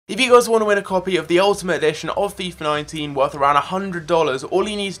If you guys want to win a copy of the Ultimate Edition of FIFA 19 worth around $100, all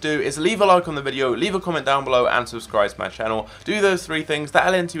you need to do is leave a like on the video, leave a comment down below and subscribe to my channel. Do those three things,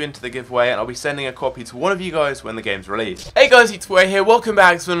 that'll enter you into the giveaway and I'll be sending a copy to one of you guys when the game's released. Hey guys, it's Way here, welcome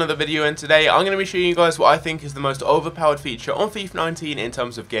back to another video, and today I'm going to be showing you guys what I think is the most overpowered feature on FIFA 19 in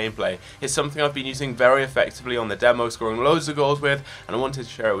terms of gameplay. It's something I've been using very effectively on the demo, scoring loads of goals with, and I wanted to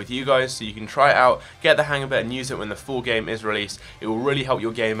share it with you guys so you can try it out, get the hang of it and use it when the full game is released. It will really help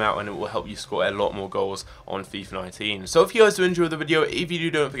your game out and it will help you score a lot more goals on FIFA 19. So if you guys do enjoy the video, if you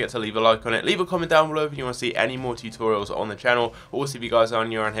do, don't forget to leave a like on it, leave a comment down below if you want to see any more tutorials on the channel. Also, if you guys are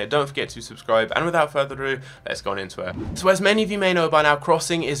new around here, don't forget to subscribe, and without further ado, let's go on into it. So as many of you may know by now,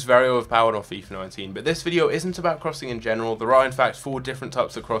 crossing is very overpowered on FIFA 19, but this video isn't about crossing in general. There are in fact 4 different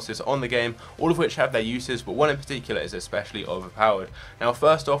types of crosses on the game, all of which have their uses, but one in particular is especially overpowered. Now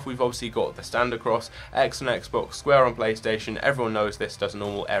first off, we've obviously got the standard cross, X on Xbox, square on PlayStation. Everyone knows this does a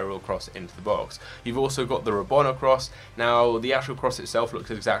normal aerial cross into the box. You've also got the Rabona cross. Now the actual cross itself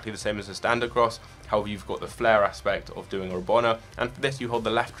looks exactly the same as a standard cross, however you've got the flare aspect of doing a Rabona, and for this you hold the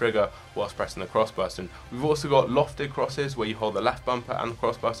left trigger whilst pressing the cross button. We've also got lofted crosses where you hold the left bumper and the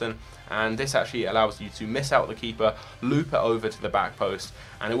cross button, and this actually allows you to miss out the keeper, loop it over to the back post,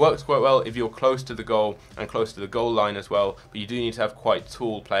 and it works quite well if you're close to the goal and close to the goal line as well, but you do need to have quite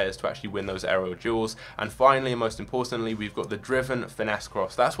tall players to actually win those aerial duels. And finally, and most importantly, we've got the driven finesse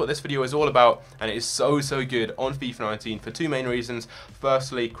cross. That's what this video is all about, and it is so good on FIFA 19 for 2 main reasons.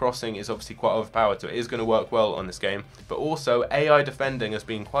 Firstly, crossing is obviously quite overpowered, so it is going to work well on this game, but also AI defending has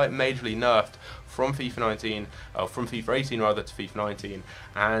been quite majorly nerfed from FIFA 18 rather to FIFA 19,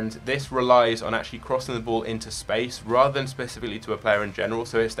 and this relies on actually crossing the ball into space rather than specifically to a player in general.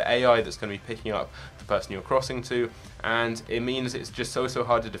 So it's the AI that's going to be picking up the person you're crossing to, and it means it's just so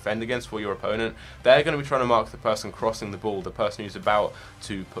hard to defend against for your opponent. They're going to be trying to mark the person crossing the ball, the person who's about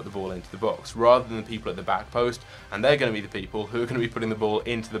to put the ball into the box, rather than the people at the back post, and they're going to be the people who are going to be putting the ball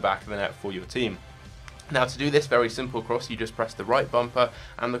into the back of the net for your team. Now to do this very simple cross, you just press the right bumper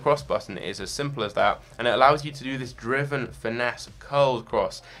and the cross button. It is as simple as that, and it allows you to do this driven finesse curled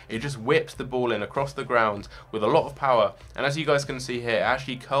cross. It just whips the ball in across the ground with a lot of power, and as you guys can see here, it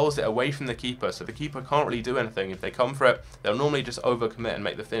actually curls it away from the keeper, so the keeper can't really do anything. If they come for it, they'll normally just overcommit and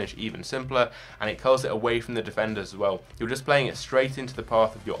make the finish even simpler, and it curls it away from the defenders as well. You're just playing it straight into the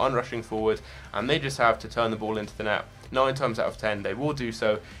path of your unrushing forward, and they just have to turn the ball into the net. 9 times out of 10 they will do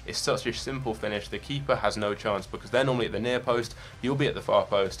so. It's such a simple finish, the keeper has no chance because they're normally at the near post, you'll be at the far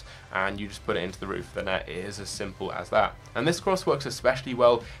post, and you just put it into the roof of the net. It is as simple as that. And this cross works especially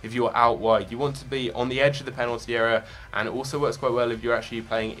well if you're out wide. You want to be on the edge of the penalty area, and it also works quite well if you're actually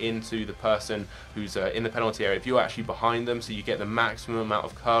playing into the person who's in the penalty area. If you're actually behind them, so you get the maximum amount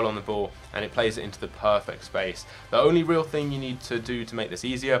of curl on the ball and it plays it into the perfect space. The only real thing you need to do to make this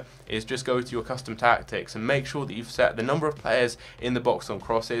easier is just go to your custom tactics and make sure that you've set the number of players in the box on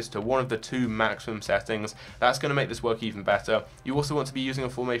crosses to one of the 2 maximum settings. That's going to make this work even better. You also want to be using a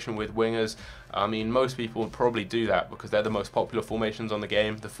formation with wingers. I mean, most people would probably do that because they're the most popular formations on the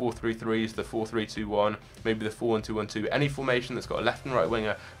game. The 4-3-3s, the 4-3-2-1, maybe the 4-1-2-1-2. Any formation that's got a left and right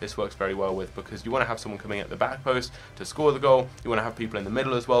winger, this works very well with, because you want to have someone coming at the back post to score the goal. You want to have people in the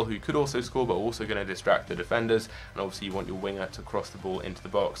middle as well who could also score but also going to distract the defenders, and obviously you want your winger to cross the ball into the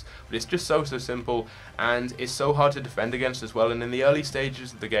box. But it's just so simple, and it's so hard to defend against as well. And in the early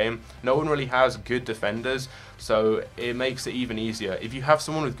stages of the game, no one really has good defenders, so it makes it even easier. If you have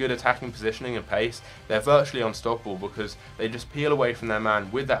someone with good attacking positioning and pace, they're virtually unstoppable because they just peel away from their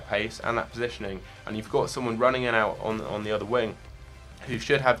man with that pace and that positioning, and you've got someone running in out on the other wing who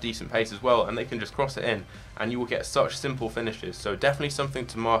should have decent pace as well, and they can just cross it in and you will get such simple finishes. So definitely something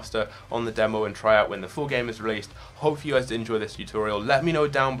to master on the demo and try out when the full game is released. Hope you guys did enjoy this tutorial. Let me know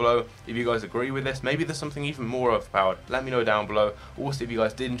down below if you guys agree with this. Maybe there's something even more overpowered. Let me know down below. Also, if you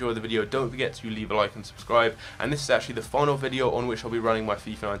guys did enjoy the video, don't forget to leave a like and subscribe. And this is actually the final video on which I'll be running my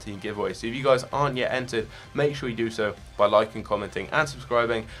FIFA 19 giveaway. So if you guys aren't yet entered, make sure you do so by liking, commenting and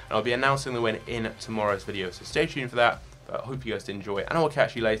subscribing, and I'll be announcing the win in tomorrow's video. So stay tuned for that. But I hope you guys did enjoy, and I will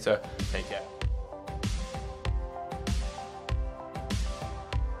catch you later. Take care.